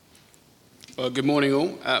Well, good morning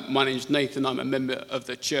all. My name's Nathan. I'm a member of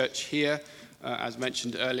the church here. As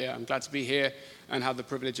mentioned earlier, I'm glad to be here and have the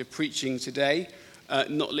privilege of preaching today,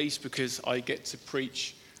 not least because I get to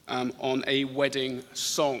preach on a wedding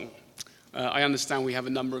song. I understand we have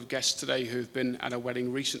a number of guests today who have been at a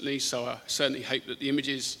wedding recently, so I certainly hope that the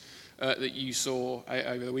images that you saw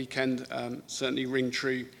over the weekend certainly ring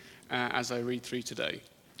true as I read through today.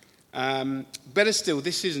 Better still,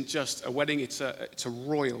 this isn't just a wedding, it's a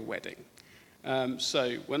royal wedding.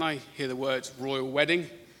 So when I hear the words royal wedding,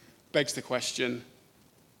 begs the question,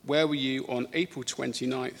 where were you on April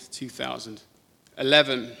 29th,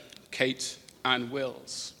 2011, Kate and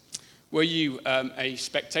Wills? Were you a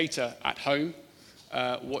spectator at home,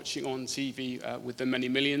 watching on TV with the many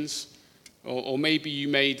millions? Or maybe you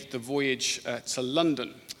made the voyage to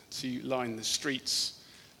London to line the streets,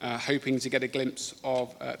 hoping to get a glimpse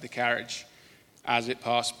of the carriage as it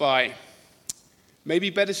passed by.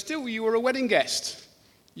 Maybe better still, you were a wedding guest.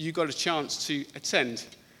 You got a chance to attend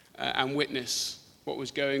and witness what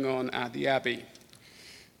was going on at the Abbey.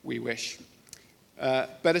 We wish.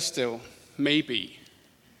 Better still, maybe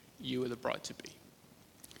you were the bride-to-be.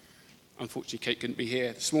 Unfortunately, Kate couldn't be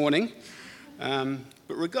here this morning. But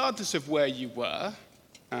regardless of where you were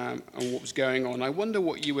and what was going on, I wonder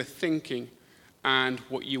what you were thinking and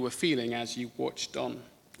what you were feeling as you watched on.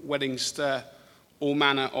 Weddings stir all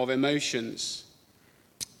manner of emotions.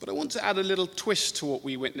 But I want to add a little twist to what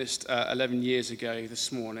we witnessed 11 years ago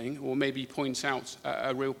this morning, or maybe point out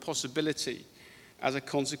a real possibility as a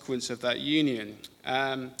consequence of that union.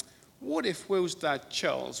 What if Will's dad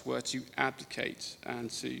Charles were to abdicate and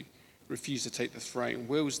to refuse to take the throne?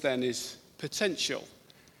 Will's then is potential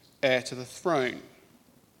heir to the throne.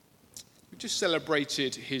 We just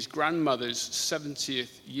celebrated his grandmother's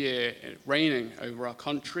 70th year reigning over our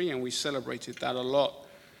country, and we celebrated that a lot.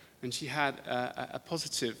 And she had a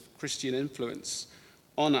positive Christian influence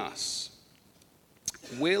on us.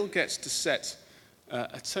 Will gets to set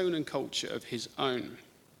a tone and culture of his own.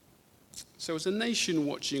 So as a nation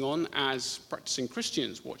watching on, as practicing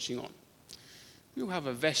Christians watching on, we'll have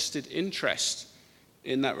a vested interest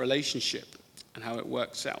in that relationship and how it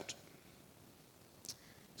works out.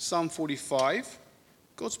 Psalm 45,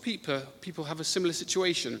 God's people have a similar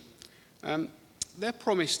situation. They're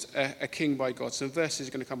promised a king by God. Some verses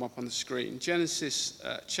are going to come up on the screen. Genesis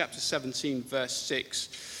chapter 17, verse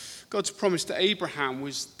 6. God's promise to Abraham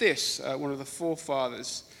was this, one of the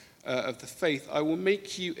forefathers of the faith. I will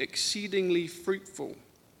make you exceedingly fruitful.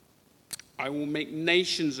 I will make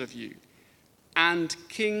nations of you, and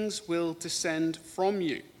kings will descend from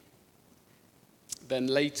you. Then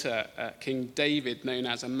later, King David, known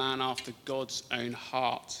as a man after God's own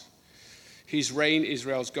heart. His reign,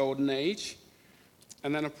 Israel's golden age.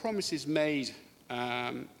 And then a promise is made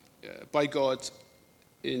by God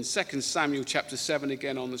in 2 Samuel chapter 7,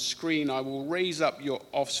 again on the screen. I will raise up your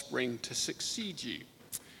offspring to succeed you,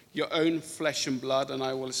 your own flesh and blood, and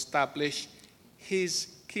I will establish his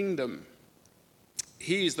kingdom.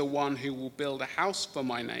 He is the one who will build a house for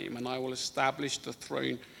my name, and I will establish the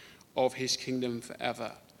throne of his kingdom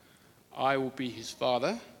forever. I will be his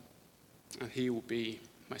father, and he will be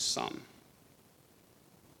my son.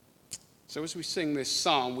 So as we sing this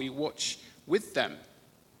psalm, we watch with them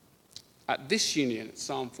at this union, at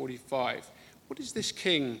Psalm 45. What is this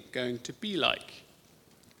king going to be like?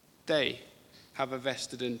 They have a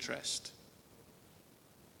vested interest.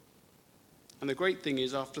 And the great thing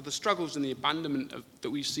is, after the struggles and the abandonment that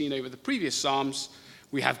we've seen over the previous psalms,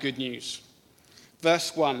 we have good news.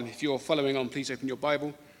 Verse 1, if you're following on, please open your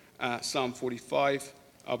Bible, Psalm 45.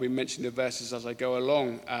 I'll be mentioning the verses as I go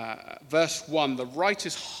along. Verse 1, the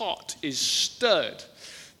writer's heart is stirred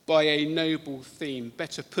by a noble theme.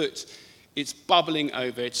 Better put, it's bubbling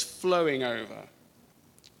over, it's flowing over.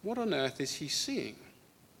 What on earth is he seeing?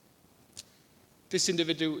 This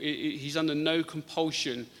individual, he's under no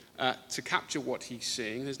compulsion to capture what he's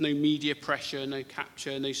seeing. There's no media pressure, no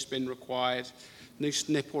capture, no spin required, no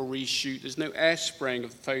snip or reshoot. There's no air spraying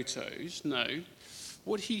of photos, no.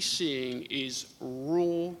 What he's seeing is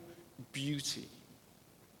raw beauty.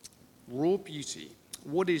 Raw beauty.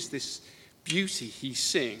 What is this beauty he's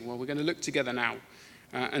seeing? Well, we're going to look together now.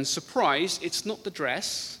 And surprise, it's not the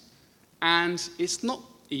dress, and it's not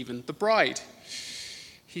even the bride.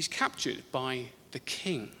 He's captured by the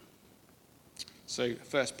king. So,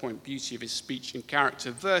 first point, beauty of his speech and character.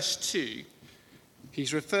 Verse 2,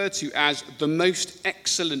 he's referred to as the most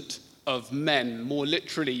excellent of men, more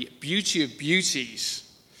literally, beauty of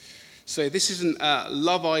beauties. So this isn't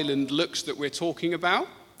Love Island looks that we're talking about.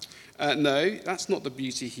 No, that's not the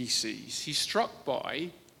beauty he sees. He's struck by,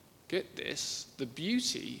 get this, the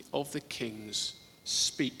beauty of the king's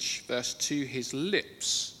speech. Verse 2, his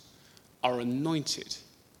lips are anointed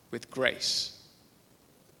with grace.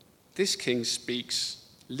 This king speaks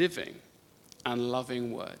living and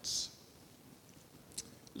loving words.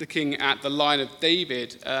 Looking at the line of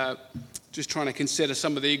David, just trying to consider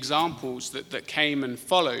some of the examples that came and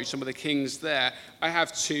followed, some of the kings there. I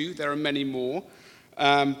have two, there are many more.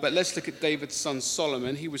 But let's look at David's son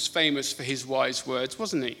Solomon. He was famous for his wise words,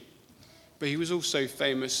 wasn't he? But he was also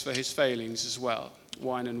famous for his failings as well,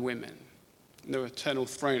 wine and women. No eternal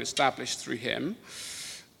throne established through him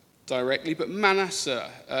directly. But Manasseh,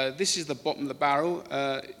 this is the bottom of the barrel,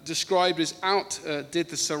 described as outdid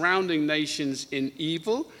the surrounding nations in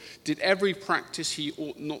evil, did every practice he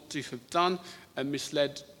ought not to have done, and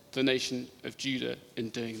misled the nation of Judah in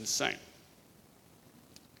doing the same.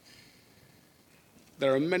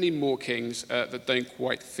 There are many more kings that don't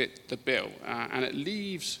quite fit the bill, and it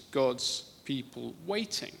leaves God's people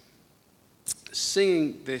waiting,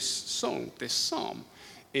 singing this song, this psalm,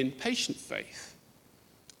 in patient faith,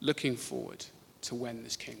 looking forward to when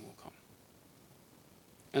this king will come.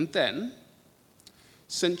 And then,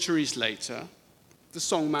 centuries later, the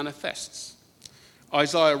song manifests.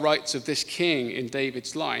 Isaiah writes of this king in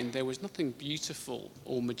David's line, there was nothing beautiful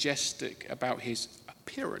or majestic about his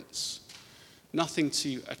appearance, nothing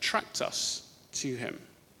to attract us to him.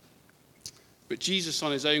 But Jesus,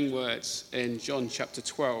 on his own words in John chapter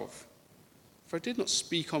 12, for I did not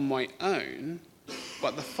speak on my own,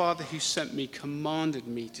 but the Father who sent me commanded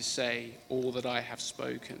me to say all that I have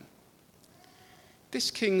spoken. This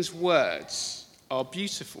king's words are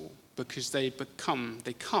beautiful because they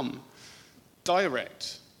come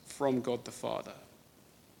direct from God the Father.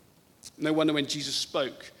 No wonder when Jesus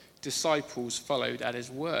spoke, disciples followed at his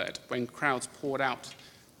word. When crowds poured out,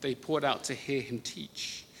 they poured out to hear him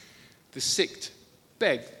teach. The sick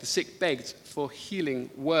begged for healing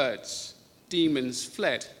words. Demons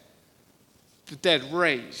fled. The dead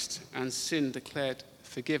raised, and sin declared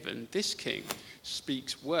forgiven. This king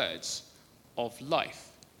speaks words of life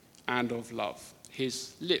and of love.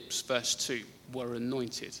 His lips, verse 2, were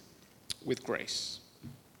anointed with grace.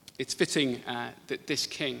 It's fitting that this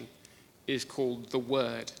king is called the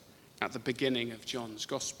Word at the beginning of John's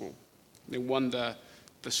Gospel. No wonder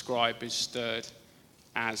the scribe is stirred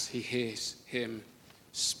as he hears him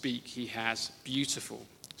speak. He has beautiful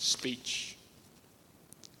speech.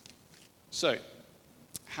 So,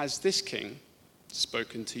 has this king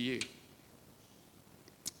spoken to you?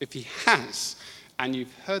 If he has, and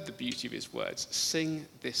you've heard the beauty of his words, sing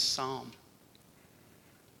this psalm.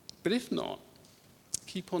 But if not,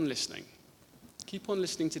 keep on listening. Keep on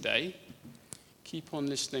listening today. Keep on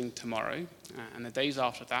listening tomorrow, and the days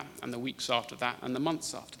after that, and the weeks after that, and the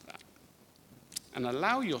months after that. And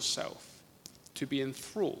allow yourself to be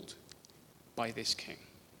enthralled by this king.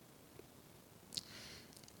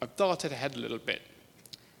 I've darted ahead a little bit.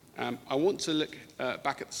 I want to look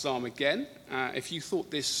back at the psalm again. If you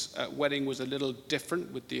thought this wedding was a little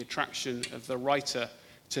different with the attraction of the writer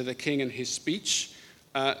to the king and his speech,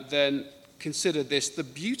 then consider this, the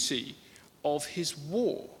beauty of his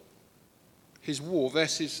war. His war,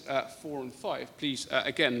 verses 4 and 5. Please,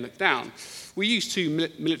 again, look down. We used to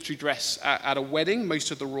military dress at a wedding. Most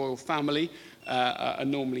of the royal family are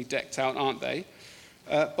normally decked out, aren't they?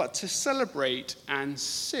 But to celebrate and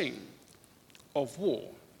sing of war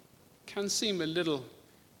can seem a little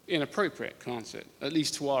inappropriate, can't it? At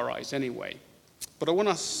least to our eyes, anyway. But I want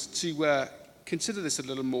us to consider this a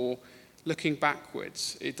little more, looking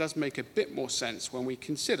backwards. It does make a bit more sense when we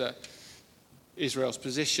consider Israel's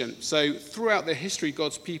position. So throughout their history,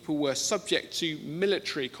 God's people were subject to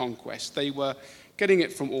military conquest. They were getting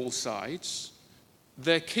it from all sides.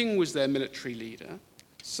 Their king was their military leader.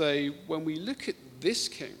 So when we look at this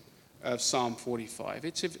king of Psalm 45,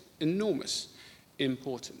 it's of enormous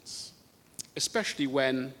importance, especially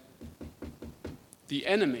when the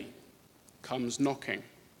enemy comes knocking.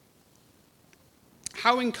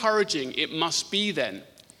 How encouraging it must be then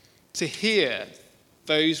to hear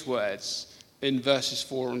those words in verses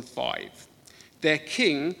 4 and 5. Their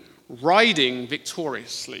king riding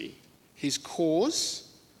victoriously, his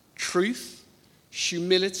cause, truth,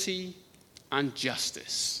 humility, and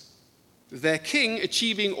justice. Their king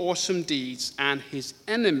achieving awesome deeds and his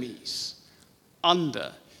enemies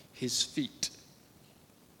under his feet.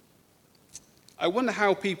 I wonder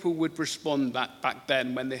how people would respond back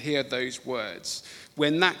then when they hear those words,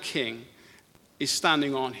 when that king is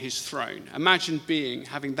standing on his throne. Imagine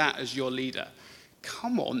having that as your leader.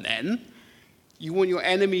 Come on then. You want your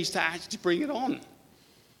enemies to actually bring it on.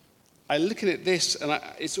 I'm looking at this, and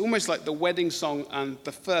it's almost like the wedding song and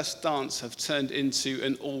the first dance have turned into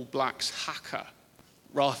an All Blacks haka,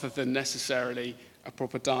 rather than necessarily a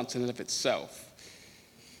proper dance in and of itself.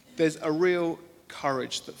 There's a real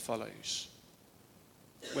courage that follows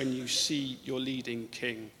when you see your leading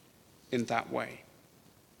king in that way.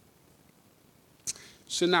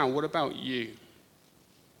 So now, what about you?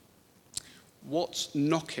 What's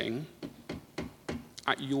knocking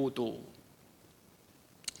at your door?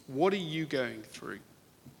 What are you going through?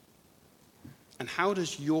 And how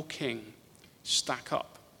does your king stack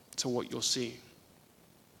up to what you're seeing?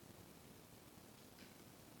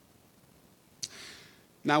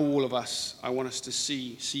 Now all of us, I want us to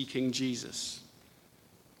see King Jesus.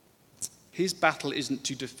 His battle isn't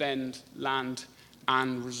to defend land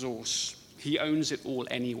and resource. He owns it all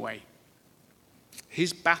anyway.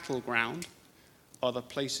 His battleground are the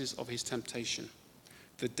places of his temptation,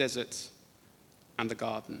 the desert and the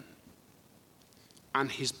garden. And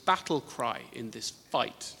his battle cry in this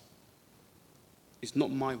fight is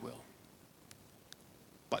not my will,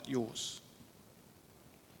 but yours.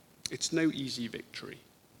 It's no easy victory.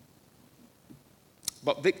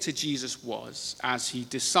 But victor Jesus was, as he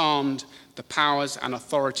disarmed the powers and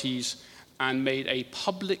authorities and made a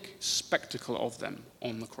public spectacle of them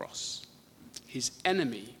on the cross. His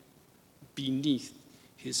enemy beneath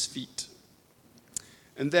his feet.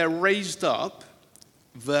 And they're raised up,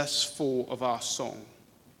 verse 4 of our song.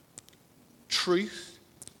 Truth,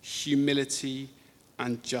 humility,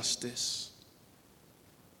 and justice.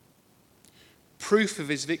 Proof of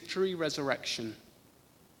his victory, resurrection.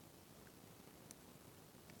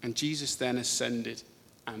 And Jesus then ascended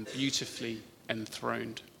and beautifully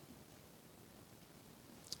enthroned.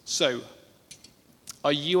 So,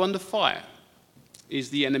 are you under fire? Is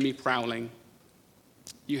the enemy prowling?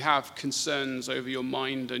 You have concerns over your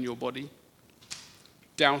mind and your body,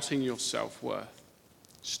 doubting your self-worth,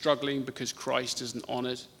 struggling because Christ isn't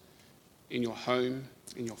honored in your home,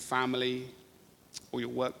 in your family, or your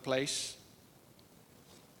workplace.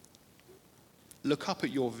 Look up at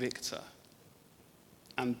your victor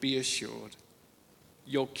and be assured,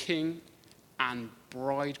 your king and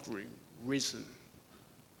bridegroom risen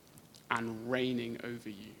and reigning over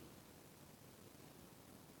you.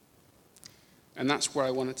 And that's where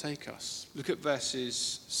I want to take us. Look at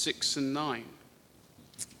verses 6 and 9.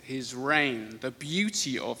 His reign, the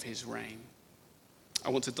beauty of his reign. I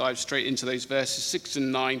want to dive straight into those verses 6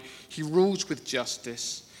 and 9. He rules with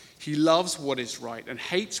justice. He loves what is right and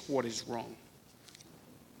hates what is wrong.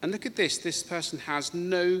 And look at this. This person has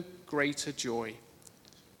no greater joy.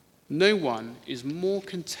 No one is more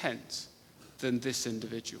content than this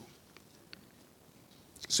individual.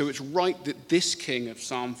 So it's right that this king of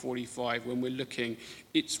Psalm 45, when we're looking,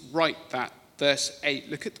 it's right that verse 8,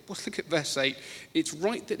 look at verse 8. It's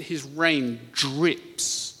right that his reign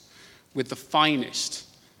drips with the finest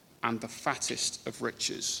and the fattest of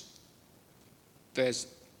riches. There's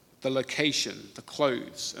the location, the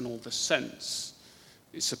clothes, and all the scents.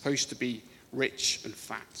 It's supposed to be rich and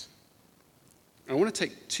fat. I want to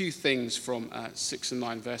take two things from 6 and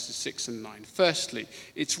 9, verses 6 and 9. Firstly,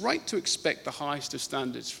 it's right to expect the highest of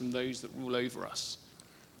standards from those that rule over us,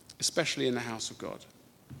 especially in the house of God.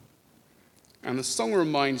 And the song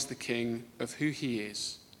reminds the king of who he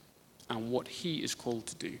is and what he is called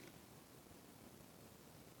to do.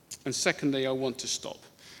 And secondly, I want to stop.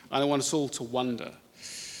 And I want us all to wonder,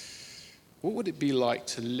 what would it be like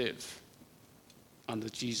to live under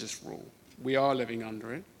Jesus' rule? We are living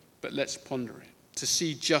under it, but let's ponder it. To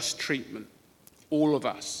see just treatment, all of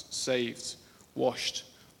us saved, washed,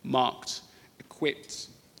 marked, equipped,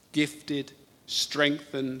 gifted,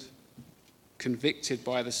 strengthened, convicted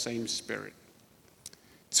by the same Spirit.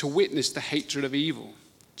 To witness the hatred of evil,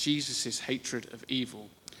 Jesus' hatred of evil.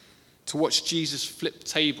 To watch Jesus flip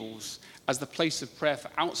tables as the place of prayer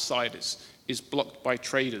for outsiders is blocked by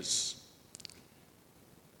traitors.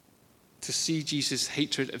 To see Jesus'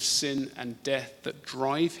 hatred of sin and death that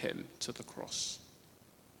drive him to the cross.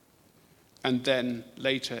 And then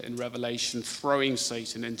later in Revelation, throwing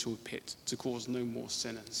Satan into a pit to cause no more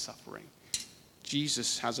sin and suffering.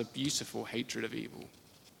 Jesus has a beautiful hatred of evil.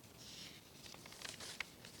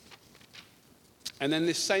 And then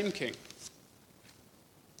this same king,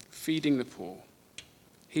 feeding the poor,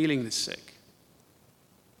 healing the sick,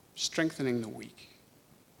 strengthening the weak,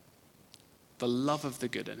 the love of the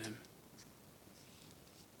good in him.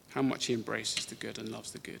 How much he embraces the good and loves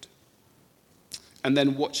the good. And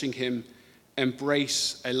then watching him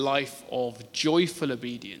embrace a life of joyful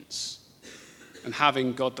obedience and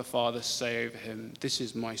having God the Father say over him, "This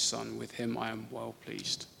is my son, with him I am well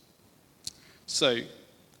pleased." So,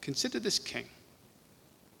 consider this king.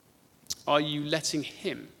 Are you letting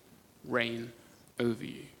him reign over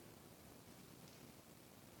you?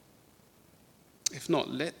 If not,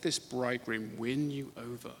 let this bridegroom win you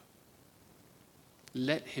over.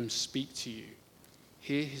 Let him speak to you.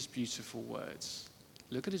 Hear his beautiful words.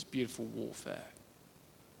 Look at his beautiful warfare.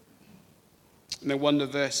 No wonder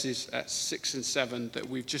verses 6 and 7 that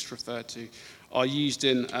we've just referred to are used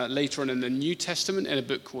in later on in the New Testament in a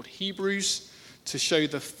book called Hebrews to show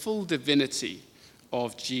the full divinity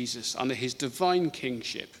of Jesus. Under his divine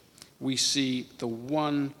kingship, we see the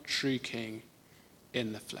one true king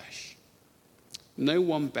in the flesh. No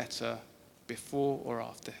one better before or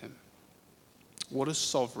after him. What a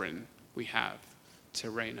sovereign we have to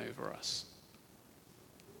reign over us.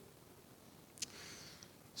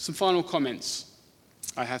 Some final comments.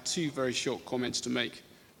 I have two very short comments to make,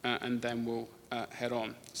 and then we'll head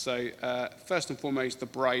on. So first and foremost, the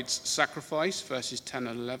bride's sacrifice, verses 10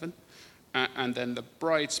 and 11, and then the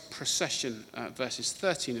bride's procession, verses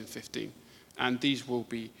 13 and 15. And these will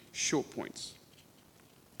be short points.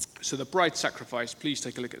 So the bride's sacrifice, please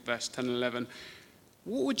take a look at verse 10 and 11.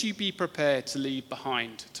 What would you be prepared to leave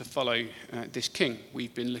behind to follow this king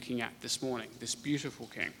we've been looking at this morning, this beautiful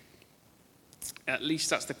king? At least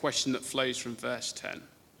that's the question that flows from verse 10.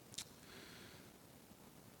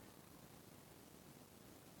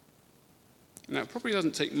 Now, it probably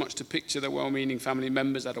doesn't take much to picture the well-meaning family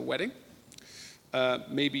members at a wedding.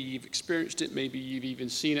 Maybe you've experienced it, maybe you've even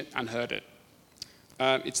seen it and heard it.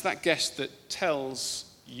 It's that guest that tells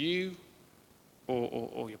you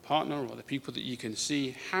or your partner or the people that you can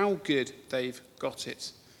see how good they've got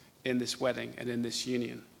it in this wedding and in this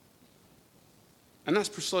union. And that's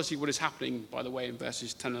precisely what is happening, by the way, in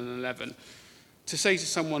verses 10 and 11. To say to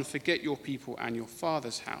someone, forget your people and your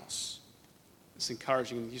father's house. It's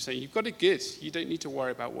encouraging. You say, you've got it good. You don't need to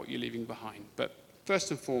worry about what you're leaving behind. But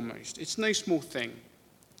first and foremost, it's no small thing.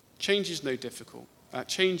 Change is a difficult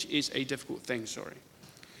thing.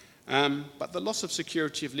 But the loss of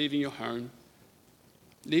security of leaving your home,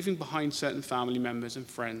 leaving behind certain family members and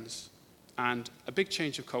friends, and a big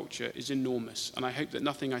change of culture is enormous. And I hope that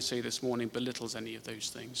nothing I say this morning belittles any of those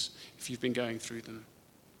things if you've been going through them.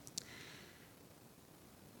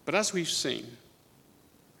 But as we've seen,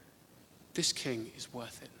 this king is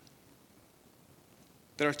worth it.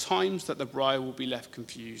 There are times that the bride will be left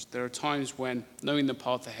confused. There are times when, knowing the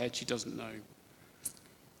path ahead, she doesn't know.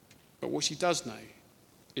 But what she does know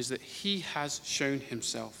is that he has shown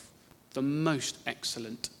himself the most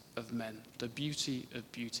excellent of men, the beauty of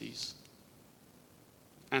beauties.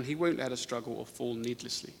 And he won't let her struggle or fall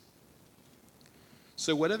needlessly.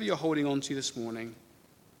 So whatever you're holding on to this morning,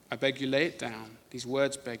 I beg you lay it down. These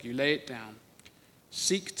words beg you lay it down.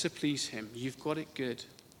 Seek to please him. You've got it good.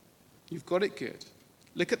 You've got it good.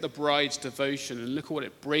 Look at the bride's devotion and look at what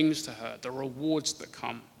it brings to her, the rewards that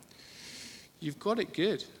come. You've got it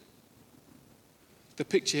good. The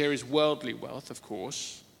picture here is worldly wealth, of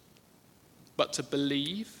course, but to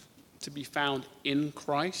believe, to be found in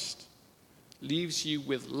Christ, leaves you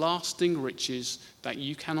with lasting riches that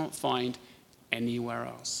you cannot find anywhere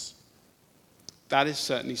else. That is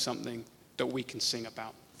certainly something that we can sing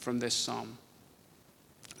about from this psalm.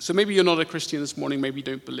 So maybe you're not a Christian this morning, maybe you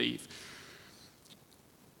don't believe.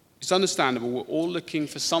 It's understandable. We're all looking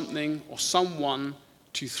for something or someone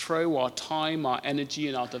to throw our time, our energy,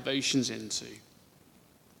 and our devotions into.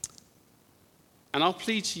 And our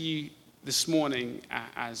plea to you this morning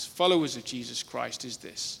as followers of Jesus Christ is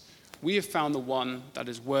this. We have found the one that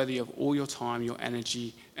is worthy of all your time, your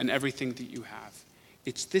energy, and everything that you have.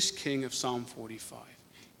 It's this King of Psalm 45.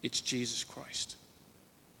 It's Jesus Christ.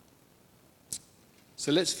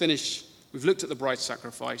 So let's finish. We've looked at the bride's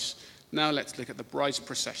sacrifice. Now let's look at the bride's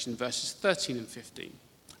procession, verses 13 and 15.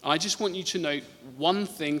 I just want you to note one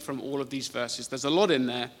thing from all of these verses. There's a lot in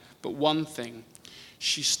there, but one thing.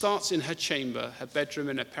 She starts in her chamber, her bedroom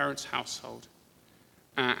in her parents' household,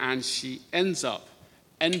 and she ends up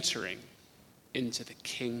entering into the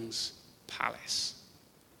king's palace.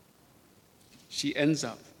 She ends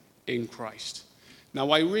up in Christ. Now,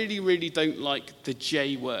 I really, really don't like the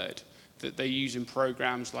J word that they use in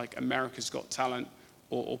programs like America's Got Talent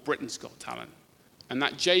or Britain's Got Talent. And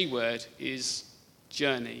that J word is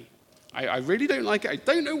journey. I really don't like it. I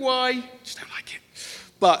don't know why. Just don't like it.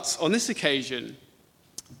 But on this occasion,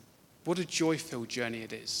 what a joy-filled journey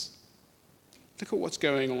it is. Look at what's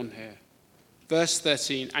going on here. Verse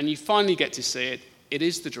 13, and you finally get to see it. It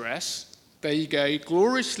is the dress. There you go,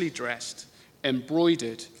 gloriously dressed,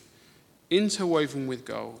 embroidered, interwoven with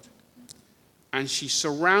gold. And she's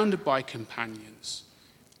surrounded by companions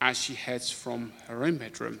as she heads from her own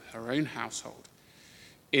bedroom, her own household,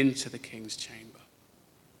 into the king's chamber.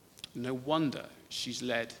 No wonder she's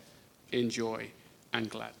led in joy and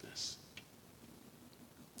gladness.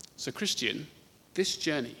 So, Christian, this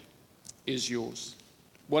journey, is yours.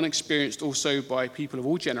 One experienced also by people of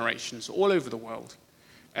all generations, all over the world,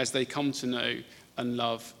 as they come to know and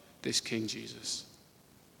love this King Jesus.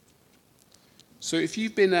 So if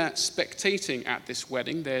you've been spectating at this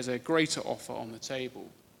wedding, there's a greater offer on the table.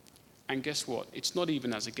 And guess what? It's not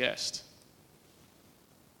even as a guest.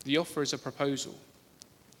 The offer is a proposal.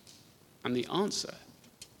 And the answer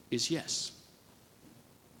is yes.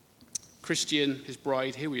 Christian, his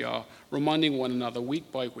bride, here we are, reminding one another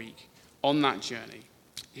week by week on that journey,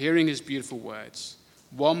 hearing his beautiful words,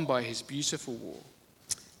 won by his beautiful war,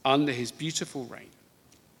 under his beautiful reign.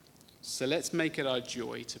 So let's make it our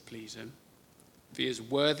joy to please him, for he is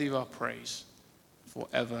worthy of our praise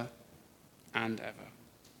forever and ever.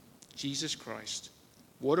 Jesus Christ,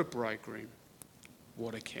 what a bridegroom,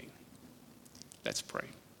 what a king. Let's pray.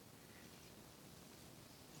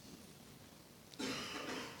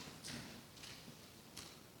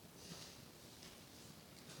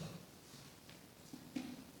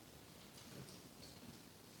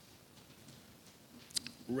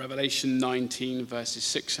 Revelation 19, verses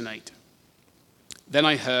 6 and 8. Then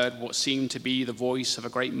I heard what seemed to be the voice of a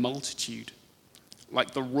great multitude,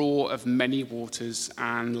 like the roar of many waters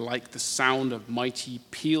and like the sound of mighty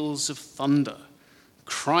peals of thunder,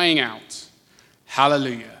 crying out,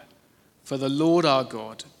 Hallelujah, for the Lord our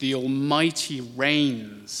God, the Almighty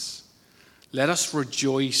reigns. Let us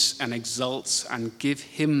rejoice and exult and give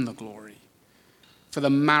him the glory. For the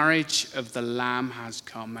marriage of the Lamb has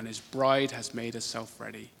come, and his bride has made herself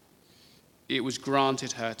ready. It was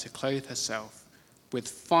granted her to clothe herself with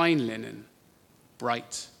fine linen,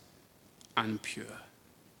 bright and pure.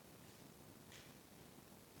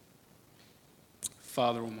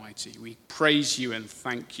 Father Almighty, we praise you and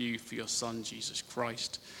thank you for your Son, Jesus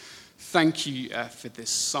Christ. Thank you for this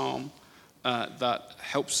psalm that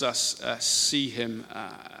helps us see him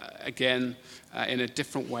again in a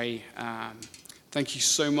different way. Thank you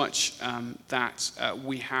so much that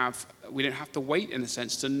we don't have to wait, in a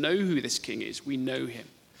sense, to know who this King is. We know him.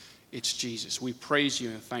 It's Jesus. We praise you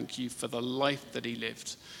and thank you for the life that he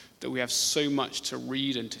lived, that we have so much to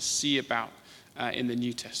read and to see about in the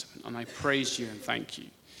New Testament. And I praise you and thank you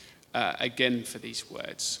again for these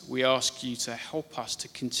words. We ask you to help us to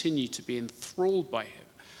continue to be enthralled by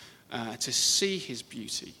him, to see his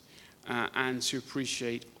beauty, and to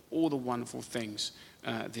appreciate all the wonderful things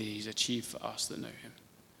that he's achieved for us that know him.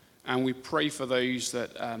 And we pray for those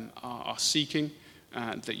that are seeking,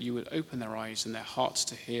 that you would open their eyes and their hearts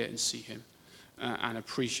to hear and see him and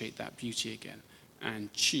appreciate that beauty again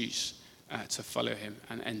and choose to follow him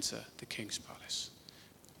and enter the King's palace.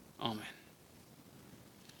 Amen.